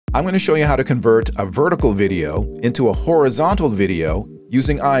I'm going to show you how to convert a vertical video into a horizontal video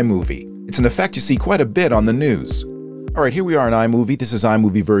using iMovie. It's an effect you see quite a bit on the news. All right, here we are in iMovie. This is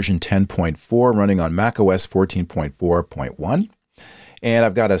iMovie version 10.4 running on macOS 14.4.1. And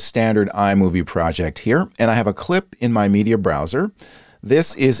I've got a standard iMovie project here, and I have a clip in my media browser.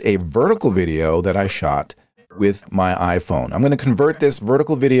 This is a vertical video that I shot with my iPhone. I'm going to convert this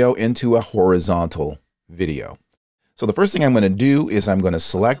vertical video into a horizontal video. So the first thing I'm going to do is I'm going to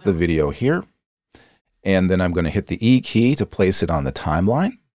select the video here, and then I'm going to hit the E key to place it on the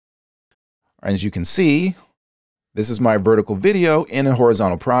timeline. As you can see, this is my vertical video in a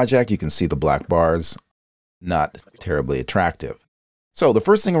horizontal project. You can see the black bars, not terribly attractive. So the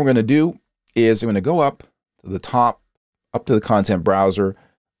first thing we're going to do is I'm going to go up to the top, up to the content browser,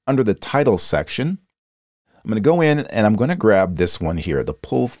 under the title section. I'm going to go in and I'm going to grab this one here, the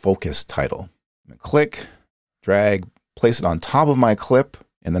pull focus title. I'm going to click, drag, place it on top of my clip,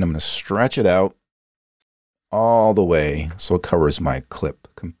 and then I'm going to stretch it out all the way so it covers my clip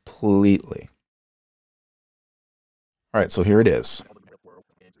completely. All right, so here it is.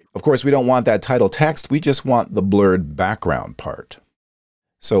 Of course, we don't want that title text. We just want the blurred background part.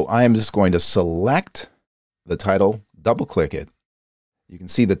 So I am just going to select the title, double click it. You can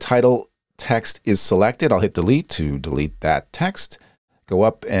see the title text is selected. I'll hit delete to delete that text. Go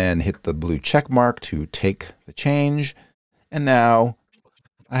up and hit the blue check mark to take the change. And now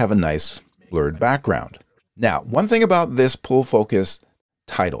I have a nice blurred background. Now, one thing about this pull focus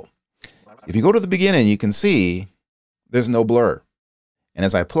title, if you go to the beginning, you can see there's no blur. And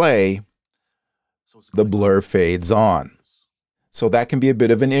as I play, the blur fades on. So that can be a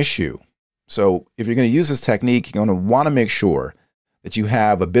bit of an issue. So if you're going to use this technique, you're going to want to make sure that you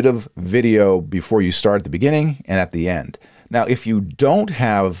have a bit of video before you start at the beginning and at the end. Now, if you don't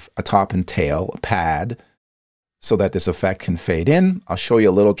have a top and tail, a pad, so that this effect can fade in, I'll show you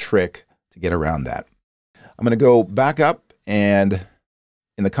a little trick to get around that. I'm going to go back up and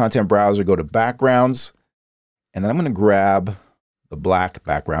in the content browser, go to backgrounds, and then I'm going to grab the black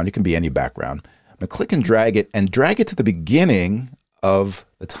background. It can be any background. I'm going to click and drag it to the beginning of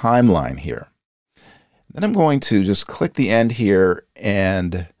the timeline here. Then I'm going to just click the end here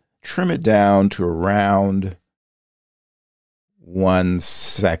and trim it down to around 1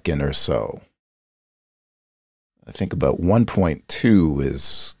 second or so. I think about 1.2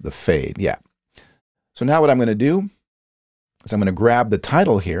 is the fade. Yeah. So now what I'm going to do is I'm going to grab the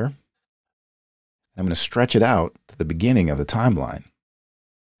title here. I'm going to stretch it out to the beginning of the timeline.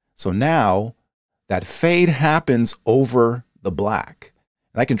 So now that fade happens over the black.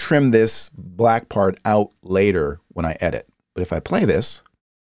 And I can trim this black part out later when I edit. But if I play this,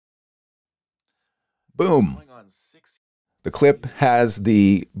 boom, the clip has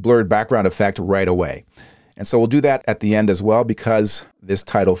the blurred background effect right away. And so we'll do that at the end as well because this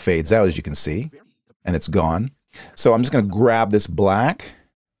title fades out, as you can see, and it's gone. So I'm just going to grab this black,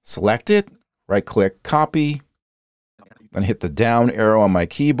 select it, right-click, copy. I'm going to hit the down arrow on my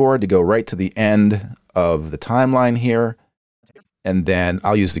keyboard to go right to the end of the timeline here. And then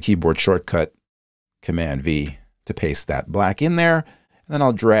I'll use the keyboard shortcut Command-V to paste that black in there. And then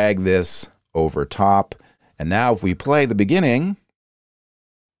I'll drag this over top. And now if we play the beginning,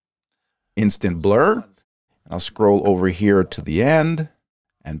 instant blur. And I'll scroll over here to the end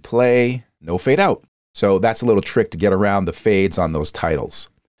and play, no fade out. So that's a little trick to get around the fades on those titles.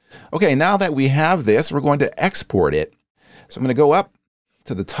 Okay, now that we have this, we're going to export it. So I'm going to go up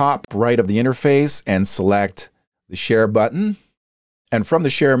to the top right of the interface and select the Share button. And from the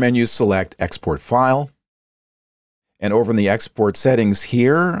Share menu, select Export File. And over in the export settings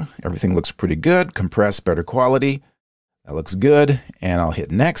here, everything looks pretty good. Compress, better quality. That looks good. And I'll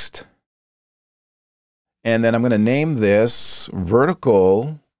hit Next. And then I'm going to name this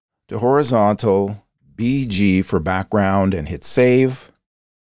Vertical to Horizontal BG for background and hit Save.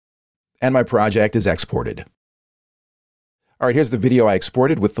 And my project is exported. All right, here's the video I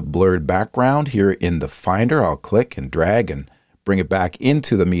exported with the blurred background here in the Finder. I'll click and drag and bring it back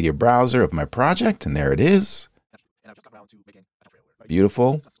into the media browser of my project, and there it is.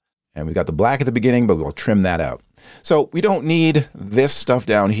 Beautiful. And we got the black at the beginning, but we'll trim that out. So we don't need this stuff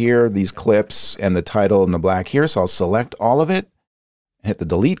down here, these clips and the title and the black here. So I'll select all of it and hit the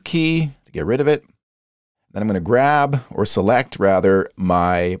delete key to get rid of it. Then I'm going to grab or select rather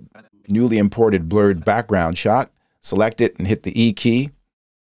my newly imported blurred background shot, select it and hit the E key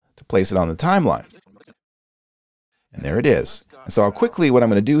to place it on the timeline. And there it is. And so quickly what I'm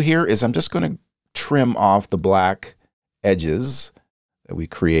going to do here is I'm just going to trim off the black edges that we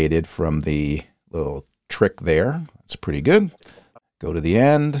created from the little trick there. That's pretty good. Go to the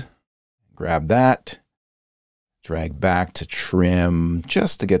end, grab that, Drag back to trim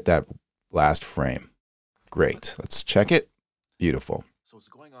just to get that last frame. Great. Let's check it. Beautiful. So it's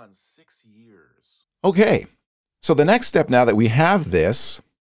going on 6 years. Okay. So the next step now that we have this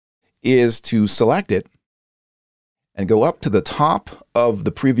is to select it and go up to the top of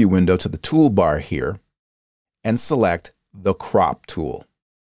the preview window to the toolbar here and select the crop tool.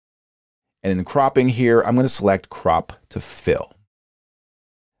 And in cropping here, I'm going to select crop to fill.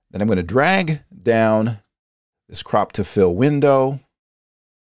 Then I'm going to drag down this crop to fill window,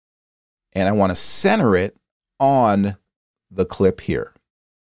 and I want to center it on the clip here.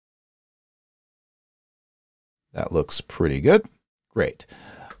 That looks pretty good. Great.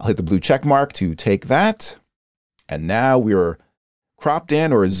 I'll hit the blue check mark to take that. And now we're cropped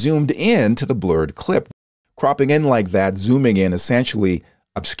in or zoomed in to the blurred clip. Cropping in like that, zooming in, essentially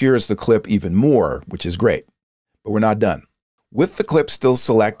obscures the clip even more, which is great. But we're not done. With the clip still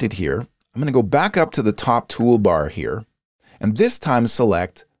selected here, I'm going to go back up to the top toolbar here, and this time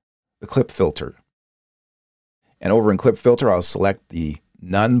select the clip filter. And over in clip filter, I'll select the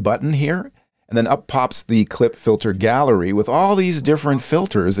None button here, and then up pops the clip filter gallery with all these different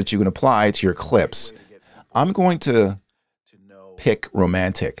filters that you can apply to your clips. I'm going to pick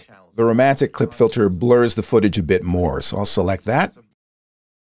romantic. The romantic clip filter blurs the footage a bit more, so I'll select that.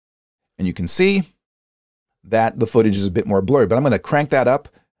 And you can see that the footage is a bit more blurred, but I'm going to crank that up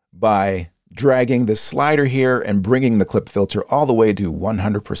by dragging this slider here and bringing the clip filter all the way to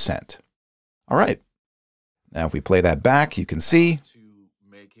 100%. All right. Now if we play that back, you can see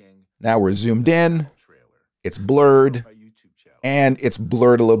now we're zoomed in, it's blurred, and it's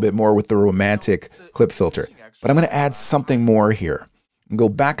blurred a little bit more with the romantic clip filter. But I'm going to add something more here. And go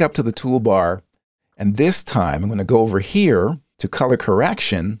back up to the toolbar, and this time I'm going to go over here to color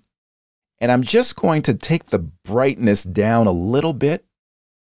correction, and I'm just going to take the brightness down a little bit,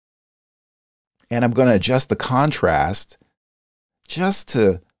 and I'm going to adjust the contrast just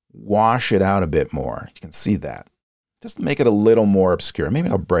to wash it out a bit more. You can see that. Just to make it a little more obscure. Maybe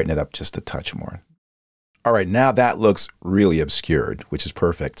I'll brighten it up just a touch more. All right, now that looks really obscured, which is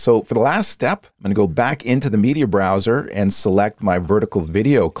perfect. So for the last step, I'm going to go back into the media browser and select my vertical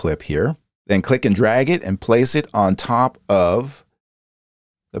video clip here. Then click and drag it and place it on top of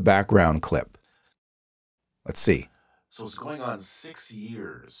the background clip. Let's see. So it's going on 6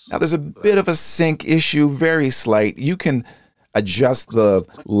 years. Now there's a bit of a sync issue, very slight. You can adjust the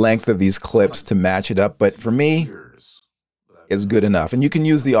length of these clips to match it up, but for me, is good enough. And you can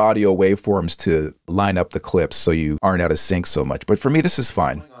use the audio waveforms to line up the clips so you aren't out of sync so much. But for me, this is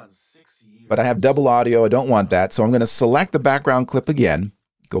fine. But I have double audio. I don't want that. So I'm going to select the background clip again,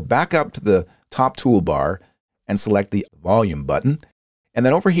 go back up to the top toolbar and select the volume button. And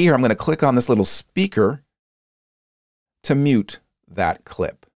then over here, I'm going to click on this little speaker to mute that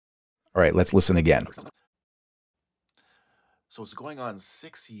clip. All right, let's listen again. So it's going on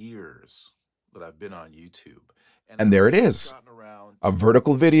 6 years that I've been on YouTube. And there it is, a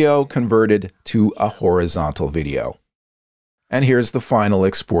vertical video converted to a horizontal video. And here's the final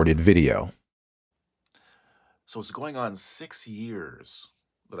exported video. So it's going on 6 years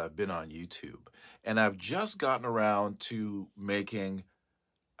that I've been on YouTube, and I've just gotten around to making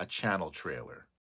a channel trailer.